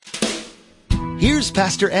Here's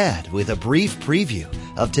Pastor Ed with a brief preview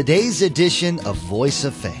of today's edition of Voice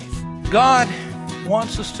of Faith. God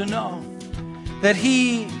wants us to know that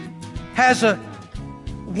He has a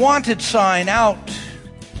wanted sign out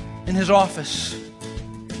in His office.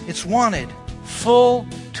 It's wanted,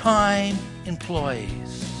 full-time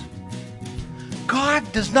employees.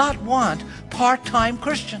 God does not want part-time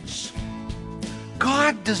Christians.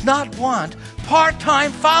 God does not want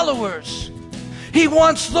part-time followers. He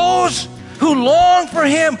wants those who long for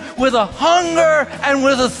Him with a hunger and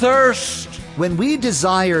with a thirst. When we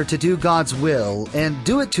desire to do God's will and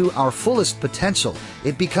do it to our fullest potential,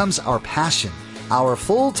 it becomes our passion, our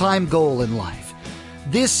full-time goal in life.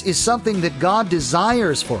 This is something that God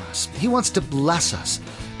desires for us. He wants to bless us,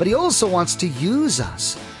 but He also wants to use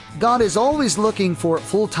us. God is always looking for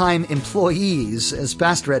full-time employees, as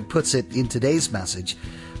Pastor Ed puts it in today's message.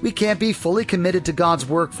 We can't be fully committed to God's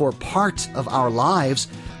work for part of our lives.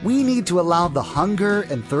 We need to allow the hunger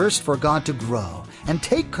and thirst for God to grow and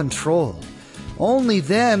take control. Only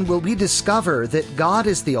then will we discover that God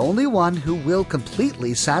is the only one who will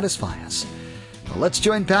completely satisfy us. Well, let's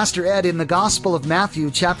join Pastor Ed in the Gospel of Matthew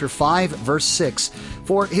chapter 5, verse 6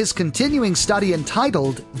 for his continuing study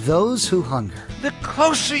entitled, Those Who Hunger. The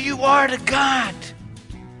closer you are to God,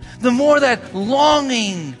 the more that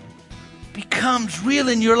longing becomes real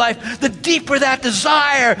in your life, the deeper that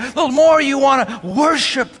desire, the more you want to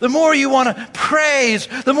worship, the more you want to praise,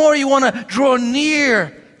 the more you want to draw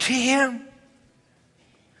near to Him.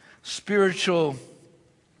 Spiritual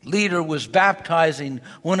leader was baptizing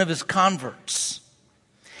one of his converts,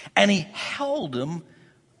 and he held him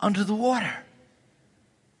under the water.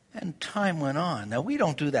 And time went on. Now, we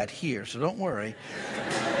don't do that here, so don't worry.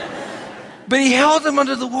 But he held him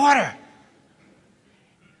under the water.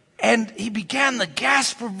 And he began to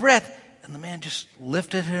gasp for breath. And the man just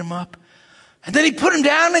lifted him up. And then he put him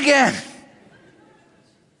down again.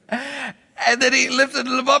 And then he lifted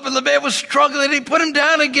him up, and the man was struggling. And he put him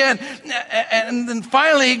down again. And then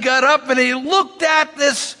finally he got up and he looked at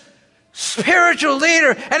this spiritual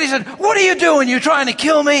leader. And he said, "What are you doing? You trying to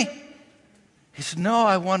kill me?" He said, "No,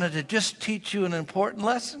 I wanted to just teach you an important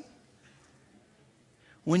lesson.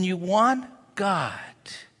 When you want God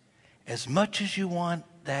as much as you want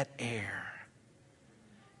that air,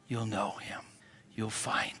 you'll know Him. You'll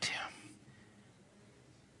find Him."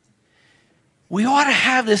 We ought to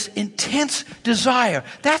have this intense desire.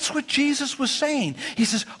 That's what Jesus was saying. He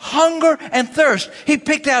says, hunger and thirst. He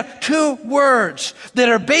picked out two words that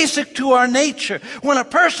are basic to our nature. When a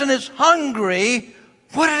person is hungry,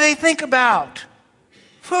 what do they think about?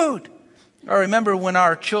 Food. I remember when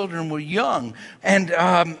our children were young, and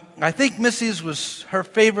I think Missy's her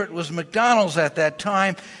favorite was McDonald's at that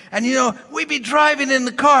time. And we'd be driving in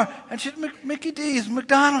the car, and she'd, "Mickey D's,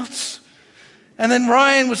 McDonald's." And then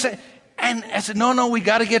Ryan would say, and I said, no, we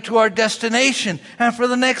got to get to our destination. And for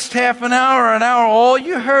the next half an hour, all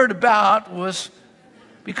you heard about was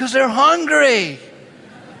because they're hungry.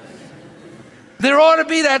 There ought to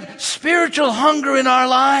be that spiritual hunger in our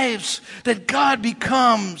lives that God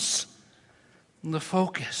becomes the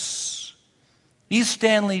focus. E.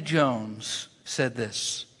 Stanley Jones said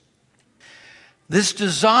this: "This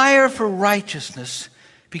desire for righteousness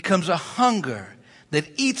becomes a hunger that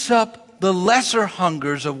eats up the lesser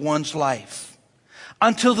hungers of one's life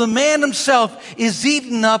until the man himself is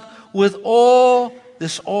eaten up with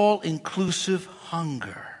this all-inclusive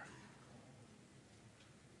hunger."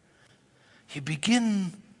 You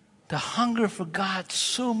begin to hunger for God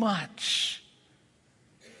so much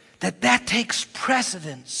that takes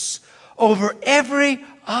precedence over every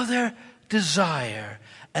other desire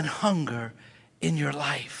and hunger in your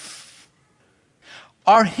life.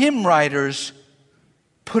 Our hymn writers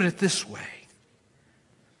put it this way: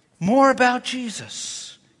 more about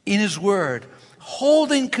Jesus in His Word,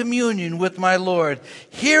 holding communion with my Lord,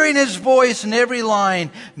 hearing His voice in every line,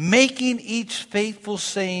 making each faithful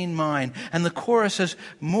saying mine. And the chorus says,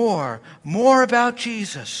 more about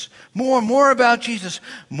Jesus, more about Jesus,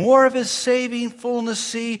 more of His saving fullness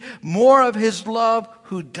see, more of His love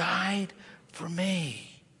who died for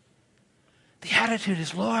me. The attitude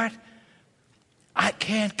is, Lord, I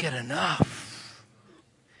can't get enough.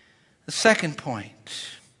 The second point,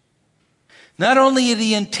 not only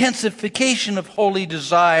the intensification of holy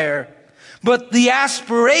desire, but the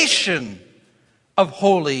aspiration of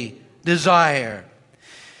holy desire.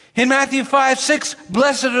 In Matthew 5:6,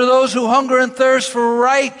 blessed are those who hunger and thirst for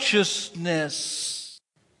righteousness.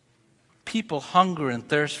 People hunger and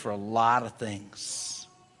thirst for a lot of things.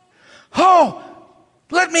 Oh,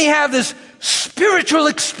 let me have this spiritual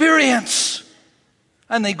experience.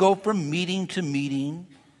 And they go from meeting to meeting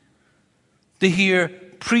to hear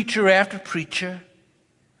preacher after preacher,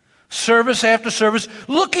 service after service,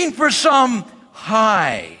 looking for some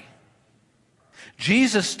high.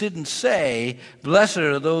 Jesus didn't say, blessed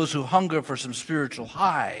are those who hunger for some spiritual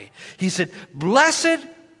high. He said, blessed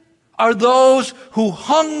are those who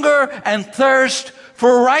hunger and thirst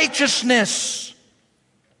for righteousness.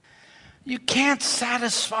 You can't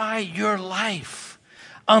satisfy your life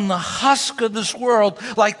on the husk of this world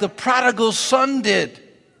like the prodigal son did.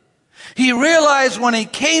 He realized when he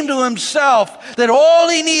came to himself that all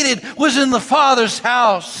he needed was in the Father's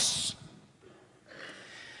house.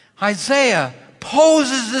 Isaiah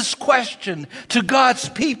poses this question to God's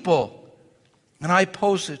people, and I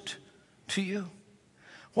pose it to you.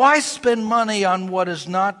 Why spend money on what is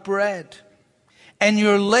not bread, and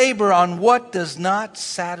your labor on what does not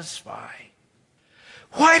satisfy?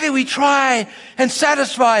 Why do we try and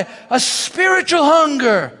satisfy a spiritual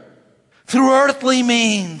hunger through earthly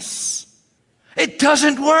means? It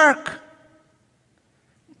doesn't work.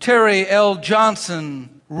 Terry L.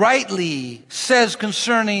 Johnson rightly says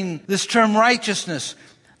concerning this term righteousness,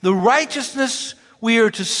 the righteousness we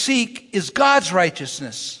are to seek is God's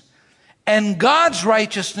righteousness. And God's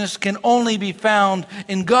righteousness can only be found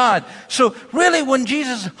in God. So really when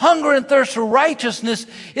Jesus hunger and thirst for righteousness,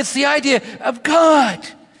 it's the idea of God.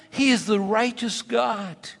 He is the righteous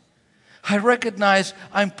God. I recognize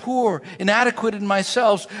I'm poor, inadequate in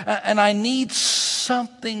myself, and I need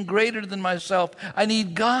something greater than myself. I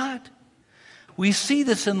need God. We see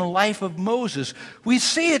this in the life of Moses. We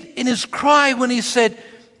see it in his cry when he said,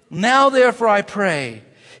 now therefore I pray,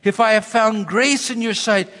 if I have found grace in your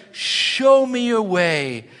sight, show me your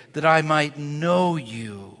way that I might know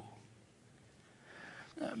you.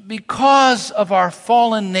 Because of our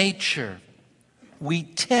fallen nature, we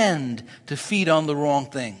tend to feed on the wrong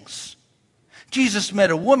things. Jesus met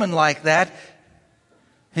a woman like that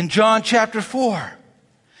in John chapter 4.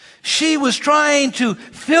 She was trying to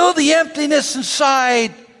fill the emptiness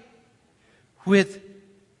inside with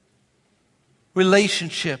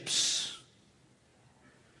relationships.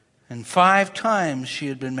 And 5 times she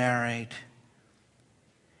had been married.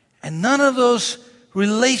 And none of those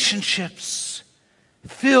relationships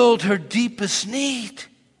filled her deepest need.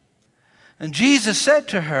 And Jesus said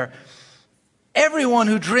to her, everyone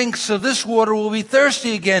who drinks of this water will be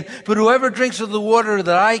thirsty again, but whoever drinks of the water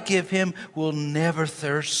that I give him will never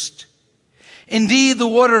thirst. Indeed, the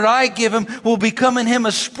water that I give him will become in him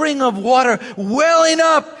a spring of water welling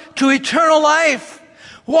up to eternal life.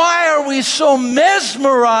 Why are we so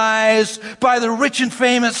mesmerized by the rich and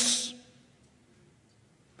famous?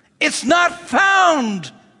 It's not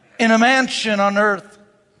found in a mansion on earth.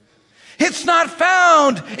 It's not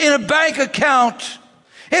found in a bank account.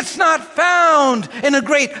 It's not found in a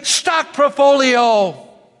great stock portfolio.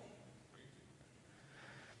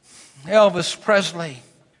 Elvis Presley,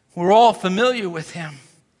 we're all familiar with him.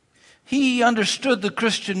 He understood the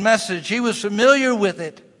Christian message. He was familiar with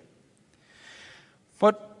it.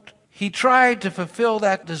 But he tried to fulfill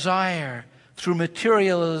that desire through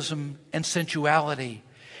materialism and sensuality.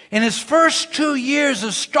 In his first 2 years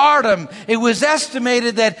of stardom, it was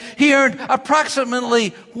estimated that he earned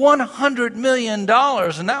approximately $100 million,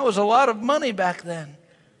 and that was a lot of money back then.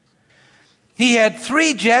 He had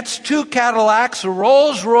 3 jets, 2 Cadillacs, a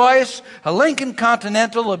Rolls Royce, a Lincoln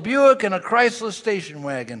Continental, a Buick, and a Chrysler station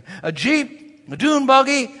wagon, a Jeep, a dune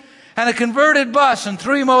buggy, and a converted bus, and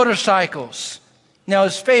 3 motorcycles. Now,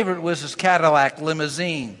 his favorite was his Cadillac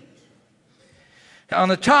limousine. On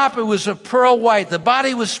the top, it was a pearl white. The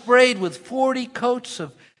body was sprayed with 40 coats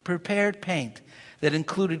of prepared paint that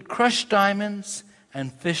included crushed diamonds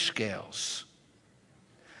and fish scales.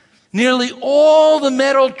 Nearly all the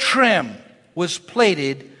metal trim was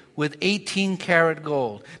plated with 18-karat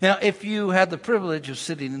gold. Now, if you had the privilege of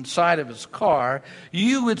sitting inside of his car,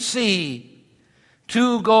 you would see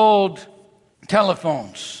 2 gold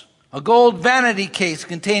telephones, a gold vanity case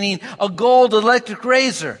containing a gold electric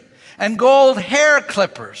razor, and gold hair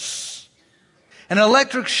clippers, an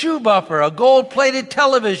electric shoe buffer, a gold-plated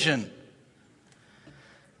television.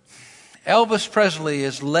 Elvis Presley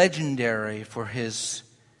is legendary for his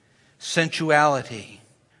sensuality.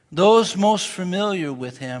 Those most familiar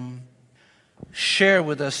with him share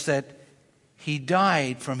with us that he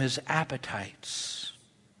died from his appetites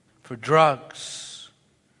for drugs,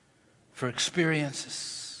 for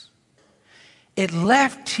experiences. It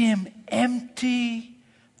left him empty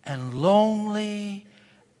and lonely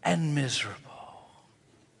and miserable.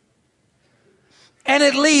 And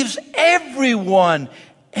it leaves everyone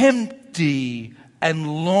empty and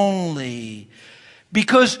lonely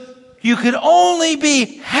because you can only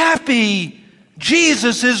be happy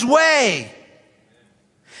Jesus' way.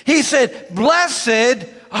 He said, blessed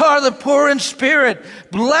are the poor in spirit.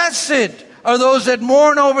 Blessed are those that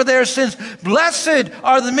mourn over their sins. Blessed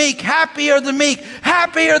are the meek. Happy are the meek.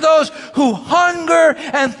 Happy are those who hunger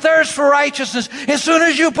and thirst for righteousness. As soon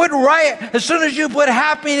as you put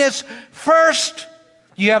happiness first,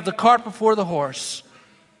 you have the cart before the horse.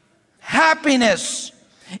 Happiness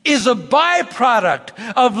is a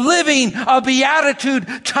byproduct of living a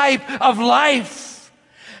beatitude type of life.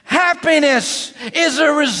 Happiness is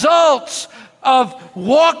a result of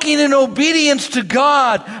walking in obedience to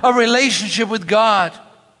God, a relationship with God.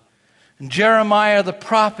 And Jeremiah the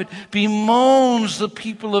prophet bemoans the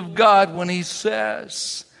people of God when he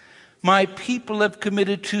says, "My people have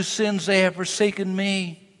committed two sins. They have forsaken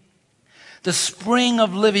me, the spring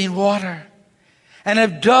of living water, and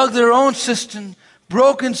have dug their own cistern,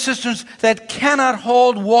 broken cisterns that cannot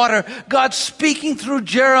hold water." God, speaking through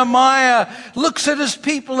Jeremiah, looks at his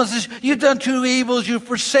people and says, "You've done two evils. You've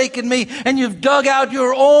forsaken me, and you've dug out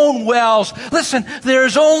your own wells." Listen,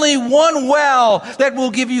 there's only one well that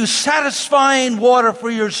will give you satisfying water for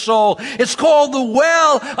your soul. It's called the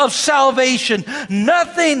well of salvation.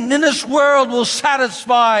 Nothing in this world will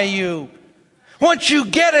satisfy you. Once you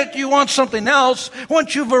get it, you want something else.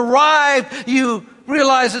 Once you've arrived, you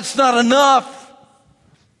realize it's not enough.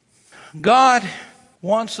 God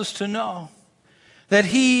wants us to know that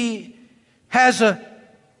He has a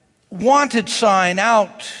wanted sign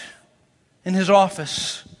out in His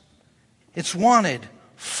office. It's wanted,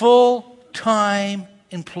 full-time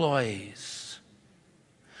employees.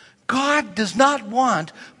 God does not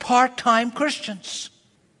want part-time Christians.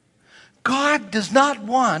 God does not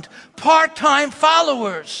want part-time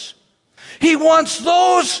followers. He wants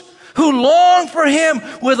those who long for Him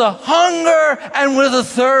with a hunger and with a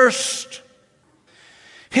thirst.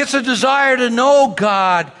 It's a desire to know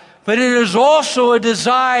God, but it is also a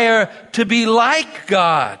desire to be like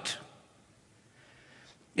God.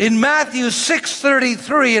 In Matthew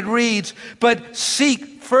 6:33 it reads, "But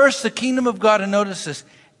seek first the kingdom of God," and notice this,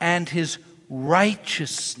 "and His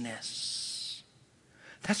righteousness."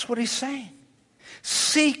 That's what He's saying.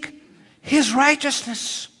 Seek His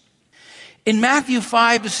righteousness. In Matthew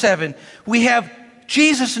 5-7, we have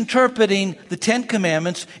Jesus interpreting the Ten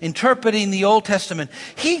Commandments, interpreting the Old Testament.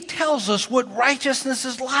 He tells us what righteousness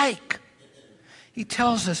is like. He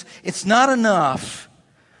tells us it's not enough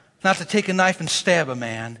not to take a knife and stab a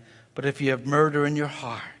man, but if you have murder in your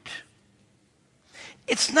heart.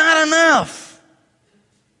 It's not enough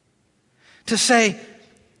to say,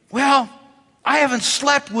 "Well, I haven't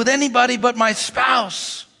slept with anybody but my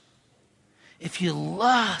spouse." If you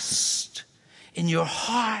lust in your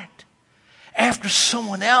heart after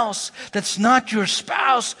someone else that's not your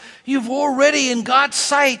spouse, you've already, in God's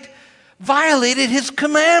sight, violated His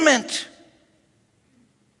commandment.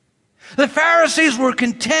 The Pharisees were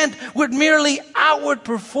content with merely outward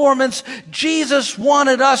performance. Jesus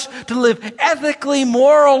wanted us to live ethically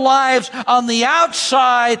moral lives on the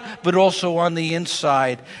outside, but also on the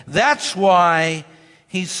inside. That's why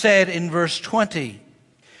He said in verse 20,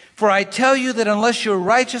 "For I tell you that unless your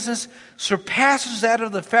righteousness surpasses that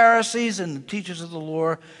of the Pharisees and the teachers of the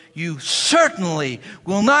law, you certainly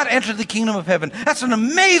will not enter the kingdom of heaven." That's an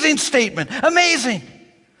amazing statement. Amazing.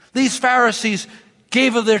 These Pharisees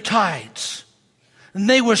gave of their tithes, and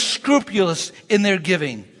they were scrupulous in their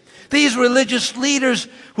giving. These religious leaders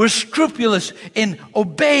were scrupulous in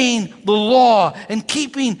obeying the law and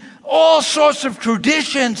keeping all sorts of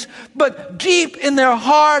traditions, but deep in their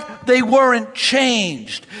heart, they weren't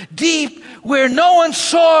changed. Deep where no one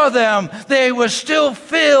saw them, they were still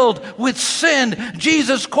filled with sin.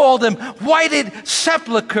 Jesus called them whited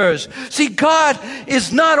sepulchres. See, God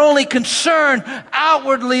is not only concerned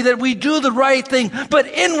outwardly that we do the right thing, but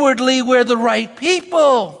inwardly we're the right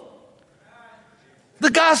people. The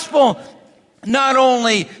gospel not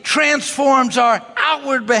only transforms our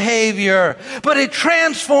outward behavior, but it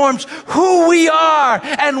transforms who we are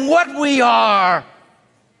and what we are.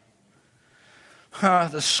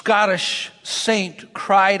 The Scottish saint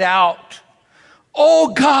cried out, "Oh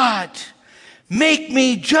God, make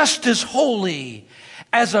me just as holy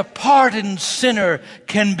as a pardoned sinner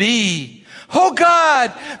can be." Oh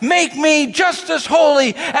God, make me just as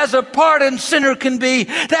holy as a pardoned sinner can be.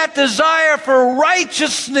 That desire for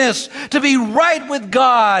righteousness, to be right with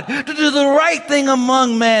God, to do the right thing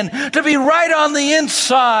among men, to be right on the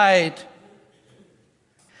inside.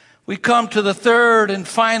 We come to the third and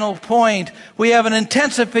final point. We have an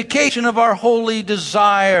intensification of our holy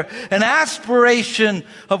desire, an aspiration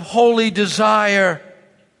of holy desire.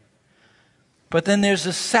 But then there's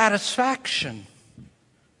a satisfaction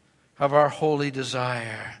of our holy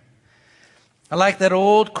desire. I like that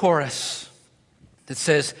old chorus that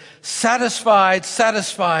says, satisfied,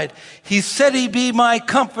 satisfied. He said He'd be my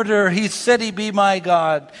comforter. He said He'd be my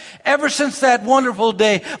God. Ever since that wonderful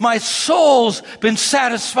day, my soul's been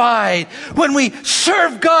satisfied. When we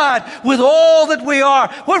serve God with all that we are,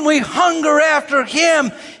 when we hunger after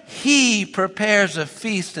Him, He prepares a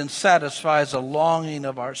feast and satisfies the longing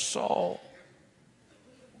of our soul.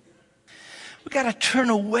 We've got to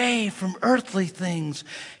turn away from earthly things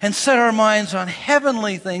and set our minds on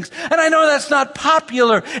heavenly things. And I know that's not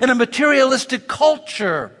popular in a materialistic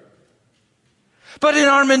culture. But in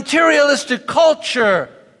our materialistic culture,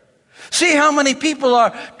 see how many people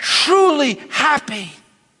are truly happy.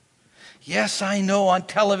 Yes, I know on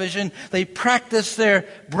television they practice their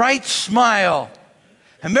bright smile.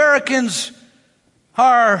 Americans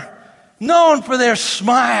are known for their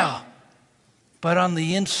smile. But on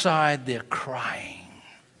the inside, they're crying.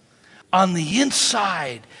 On the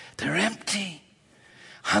inside, they're empty.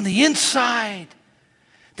 On the inside,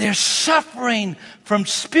 they're suffering from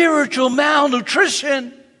spiritual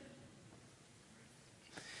malnutrition.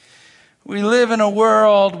 We live in a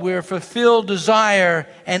world where fulfilled desire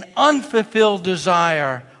and unfulfilled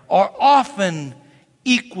desire are often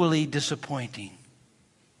equally disappointing.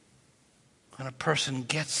 When a person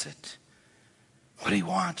gets it, what he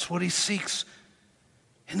wants, what he seeks,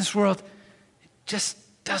 in this world, it just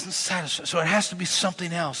doesn't satisfy. So it has to be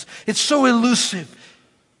something else. It's so elusive.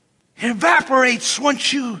 It evaporates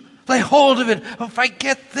once you lay hold of it. If I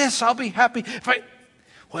get this, I'll be happy.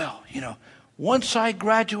 Once I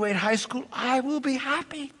graduate high school, I will be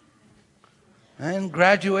happy. And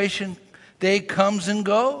graduation day comes and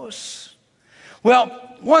goes.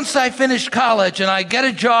 Well, once I finish college and I get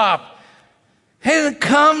a job, and it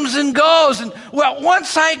comes and goes. And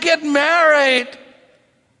once I get married,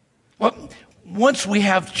 once we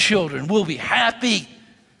have children, we'll be happy.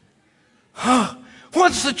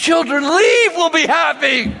 Once the children leave, we'll be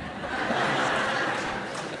happy.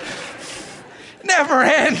 Never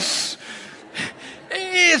ends.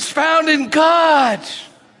 It's found in God.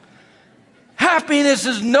 Happiness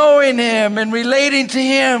is knowing Him and relating to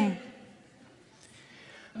Him.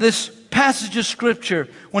 This passage of Scripture,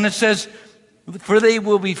 when it says, "For they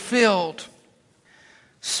will be filled,"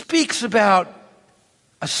 speaks about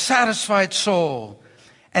a satisfied soul.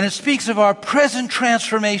 And it speaks of our present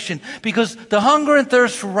transformation, because the hunger and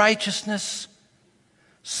thirst for righteousness,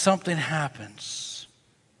 something happens.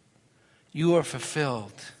 You are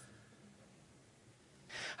fulfilled.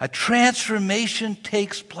 A transformation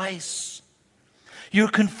takes place. You're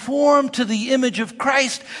conformed to the image of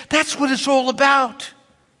Christ. That's what it's all about.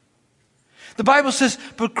 The Bible says,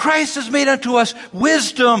 "But Christ has made unto us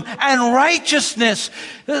wisdom and righteousness."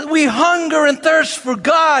 We hunger and thirst for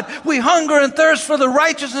God. We hunger and thirst for the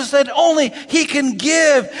righteousness that only He can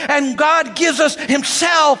give. And God gives us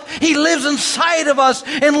Himself. He lives inside of us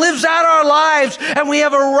and lives out our lives. And we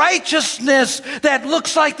have a righteousness that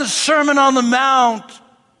looks like the Sermon on the Mount.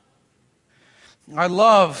 I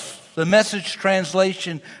love the Message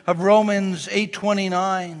translation of Romans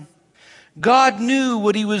 8:29. God knew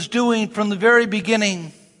what He was doing from the very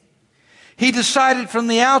beginning. He decided from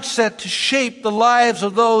the outset to shape the lives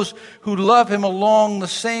of those who love Him along the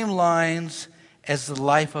same lines as the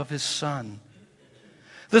life of His Son.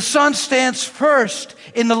 The Son stands first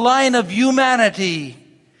in the line of humanity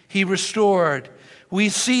He restored. We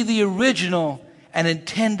see the original and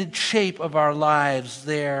intended shape of our lives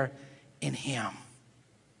there in Him.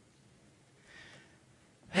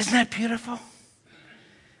 Isn't that beautiful?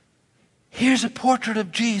 Here's a portrait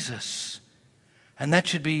of Jesus, and that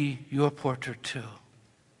should be your portrait too.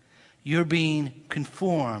 You're being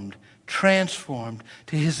conformed, transformed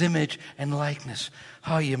to His image and likeness.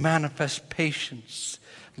 How you manifest patience,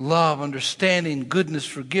 love, understanding, goodness,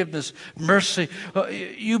 forgiveness, mercy.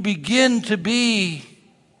 You begin to be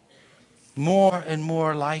more and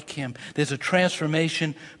more like Him. There's a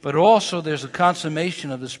transformation, but also there's a consummation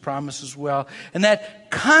of this promise as well. And that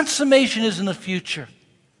consummation is in the future.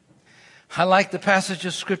 I like the passage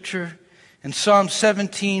of Scripture in Psalm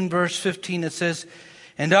 17, verse 15. It says,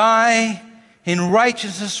 "And I in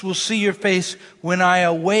righteousness will see your face. When I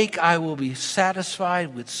awake, I will be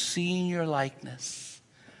satisfied with seeing your likeness."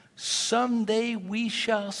 Someday we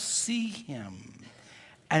shall see Him,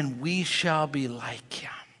 and we shall be like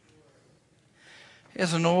Him.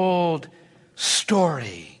 There's an old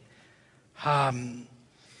story. And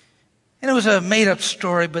it was a made-up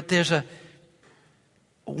story, but there's a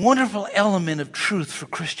wonderful element of truth for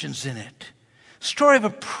Christians in it. Story of a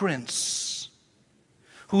prince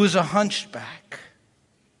who was a hunchback.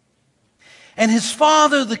 And his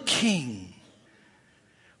father, the king,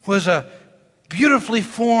 was a beautifully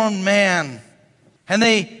formed man. And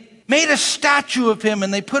they made a statue of him,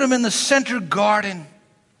 and they put him in the center garden.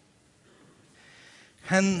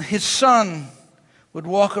 And his son would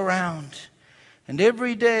walk around, and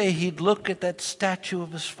every day he'd look at that statue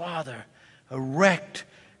of his father, erect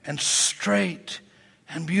and straight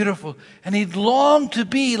and beautiful, and he'd long to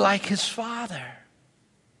be like his father.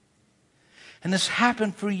 And this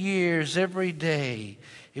happened for years. Every day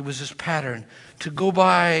it was his pattern to go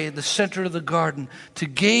by the center of the garden, to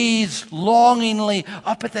gaze longingly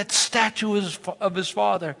up at that statue of his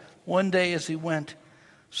father. One day as he went,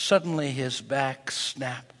 suddenly his back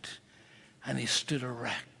snapped and he stood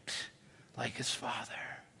erect like his father.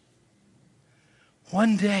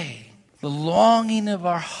 One day, the longing of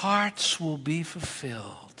our hearts will be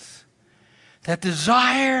fulfilled. That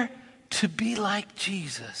desire to be like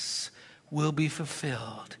Jesus will be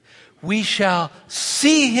fulfilled. We shall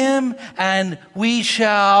see him and we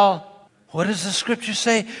shall, what does the scripture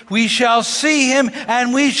say? We shall see him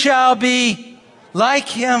and we shall be like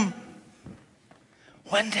him.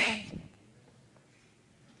 One day,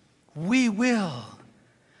 we will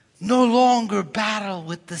no longer battle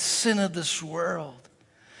with the sin of this world.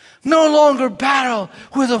 No longer battle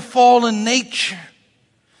with a fallen nature.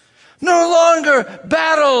 No longer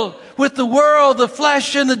battle with the world, the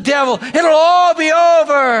flesh, and the devil. It'll all be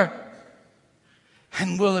over.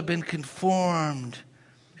 And we'll have been conformed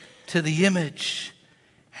to the image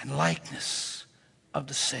and likeness of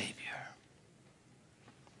the Savior.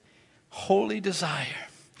 Holy desire.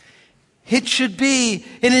 It should be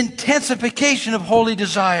an intensification of holy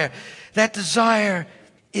desire. That desire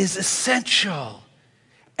is essential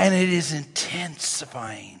and it is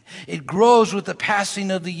intensifying. It grows with the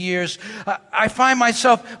passing of the years. I find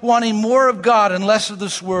myself wanting more of God and less of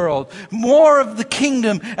this world, more of the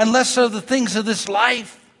kingdom and less of the things of this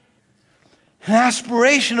life. An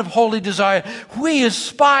aspiration of holy desire. We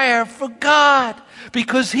aspire for God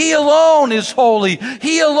because He alone is holy.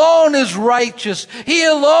 He alone is righteous. He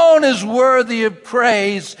alone is worthy of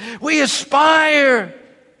praise. We aspire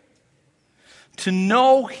to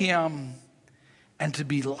know Him and to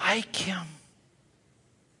be like Him.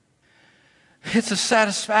 It's a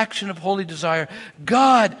satisfaction of holy desire.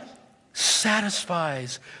 God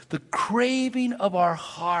satisfies the craving of our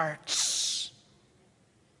hearts.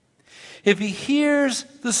 If He hears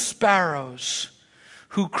the sparrows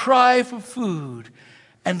who cry for food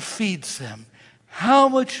and feeds them, how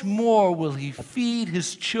much more will He feed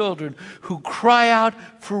His children who cry out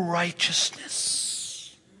for righteousness?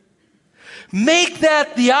 Make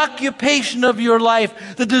that the occupation of your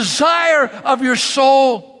life, the desire of your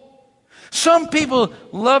soul. Some people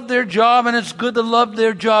love their job, and it's good to love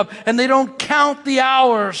their job, and they don't count the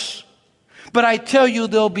hours. But I tell you,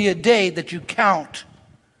 there'll be a day that you count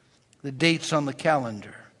the dates on the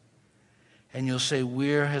calendar, and you'll say,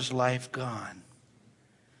 where has life gone?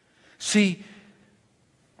 See,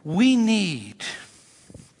 we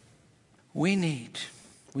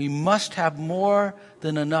must have more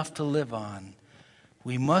than enough to live on.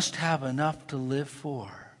 We must have enough to live for.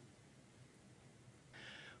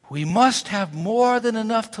 We must have more than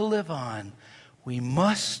enough to live on. We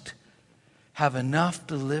must have enough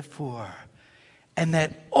to live for. And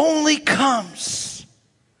that only comes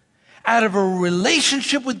out of a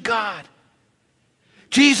relationship with God.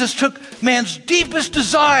 Jesus took man's deepest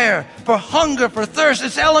desire for hunger, for thirst.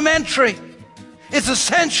 It's elementary. It's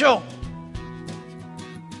essential.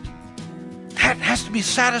 That has to be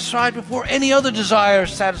satisfied before any other desire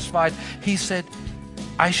is satisfied. He said,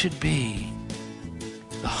 I should be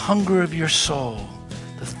the hunger of your soul,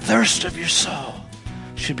 the thirst of your soul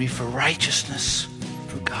should be for righteousness,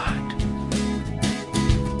 for God.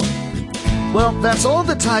 Well, that's all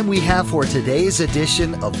the time we have for today's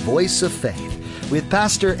edition of Voice of Faith with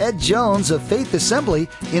Pastor Ed Jones of Faith Assembly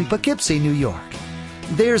in Poughkeepsie, New York.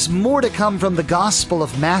 There's more to come from the Gospel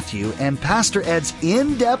of Matthew and Pastor Ed's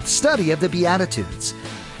in-depth study of the Beatitudes.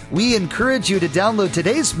 We encourage you to download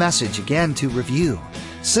today's message again to review.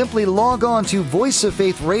 Simply log on to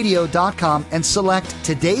voiceoffaithradio.com and select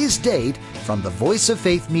today's date from the Voice of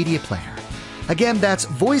Faith media player. Again, that's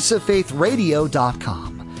voiceoffaithradio.com.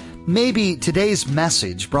 Maybe today's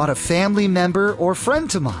message brought a family member or friend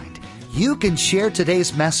to mind. You can share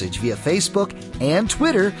today's message via Facebook and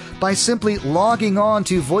Twitter by simply logging on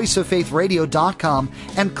to voiceoffaithradio.com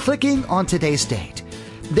and clicking on today's date.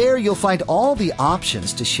 There you'll find all the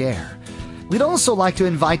options to share. We'd also like to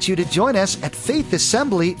invite you to join us at Faith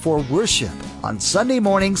Assembly for worship on Sunday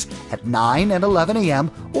mornings at 9 and 11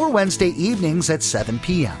 a.m. or Wednesday evenings at 7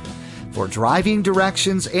 p.m. For driving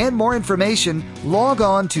directions and more information, log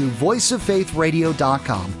on to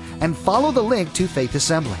voiceoffaithradio.com and follow the link to Faith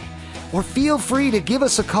Assembly. Or feel free to give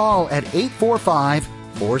us a call at 845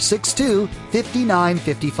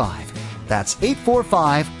 845-462-5955. That's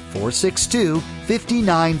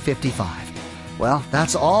 845-462-5955. Well,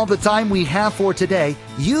 that's all the time we have for today.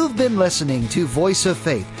 You've been listening to Voice of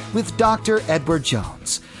Faith with Dr. Edward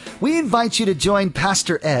Jones. We invite you to join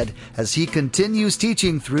Pastor Ed as he continues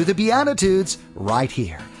teaching through the Beatitudes right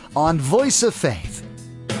here on Voice of Faith.